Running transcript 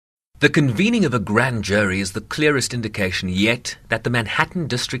The convening of a grand jury is the clearest indication yet that the Manhattan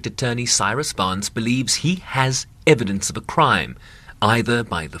District Attorney Cyrus Vance believes he has evidence of a crime, either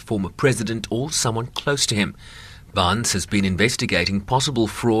by the former president or someone close to him. Vance has been investigating possible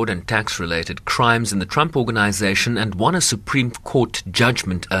fraud and tax-related crimes in the Trump Organization and won a Supreme Court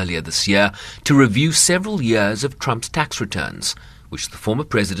judgment earlier this year to review several years of Trump's tax returns, which the former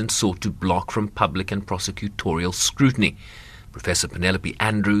president sought to block from public and prosecutorial scrutiny. Professor Penelope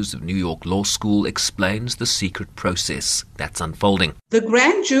Andrews of New York Law School explains the secret process that's unfolding. The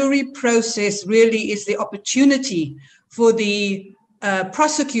grand jury process really is the opportunity for the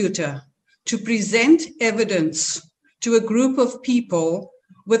prosecutor to present evidence to a group of people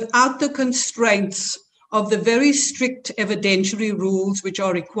without the constraints of the very strict evidentiary rules which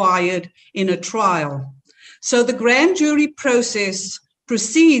are required in a trial. So the grand jury process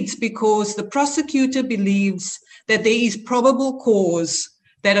proceeds because the prosecutor believes that there is probable cause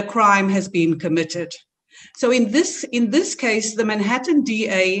that a crime has been committed. So in this case, the Manhattan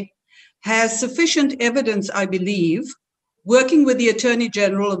DA has sufficient evidence, I believe, working with the Attorney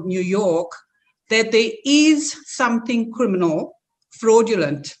General of New York, that there is something criminal,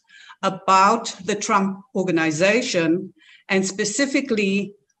 fraudulent about the Trump Organization, and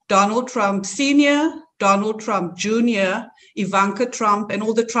specifically Donald Trump Sr., Donald Trump Jr., Ivanka Trump, and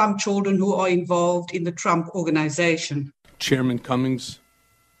all the Trump children who are involved in the Trump Organization. Chairman Cummings,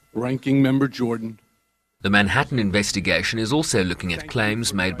 Ranking Member Jordan. The Manhattan investigation is also looking at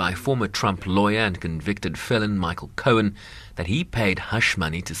claims made by former Trump lawyer and convicted felon Michael Cohen that he paid hush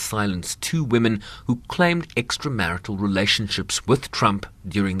money to silence two women who claimed extramarital relationships with Trump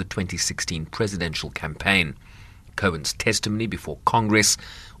during the 2016 presidential campaign. Cohen's testimony before Congress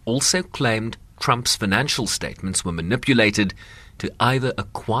also claimed Trump's financial statements were manipulated to either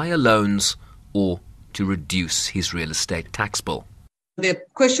acquire loans or to reduce his real estate tax bill. The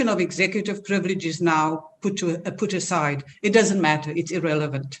question of executive privilege is now put aside. It doesn't matter. It's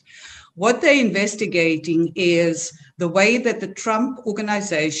irrelevant. What they're investigating is the way that the Trump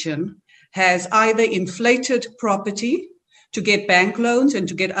Organization has either inflated property to get bank loans and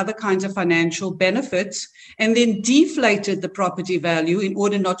to get other kinds of financial benefits, and then deflated the property value in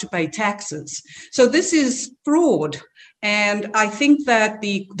order not to pay taxes. So this is fraud. And I think that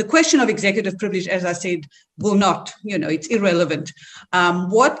the question of executive privilege, as I said, will not, it's irrelevant.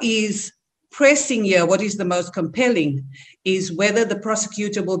 What is pressing here, what is the most compelling, is whether the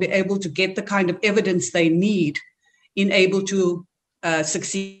prosecutor will be able to get the kind of evidence they need in able to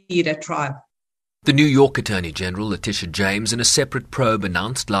succeed at trial. The New York Attorney General, Letitia James, in a separate probe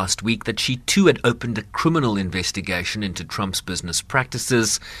announced last week that she too had opened a criminal investigation into Trump's business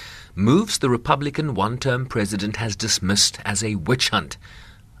practices, moves the Republican one-term president has dismissed as a witch hunt,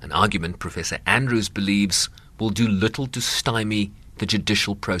 an argument Professor Andrews believes will do little to stymie the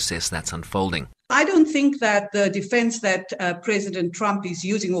judicial process that's unfolding. I don't think that the defense that President Trump is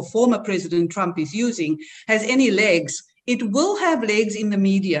using, or former President Trump is using, has any legs. It will have legs in the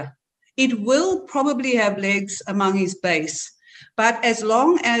media. It will probably have legs among his base. But as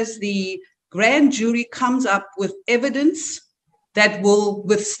long as the grand jury comes up with evidence that will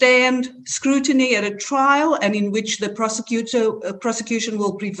withstand scrutiny at a trial and in which the prosecution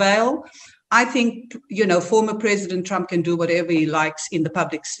will prevail, I think, former President Trump can do whatever he likes in the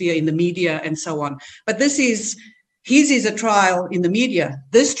public sphere, in the media, and so on. But his is a trial in the media.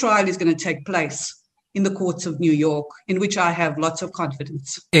 This trial is going to take place in the courts of New York, in which I have lots of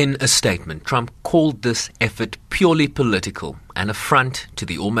confidence. In a statement, Trump called this effort purely political, an affront to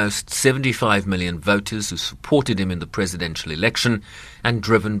the almost 75 million voters who supported him in the presidential election and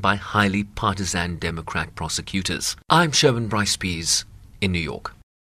driven by highly partisan Democrat prosecutors. I'm Sherwin Bryce Pease in New York.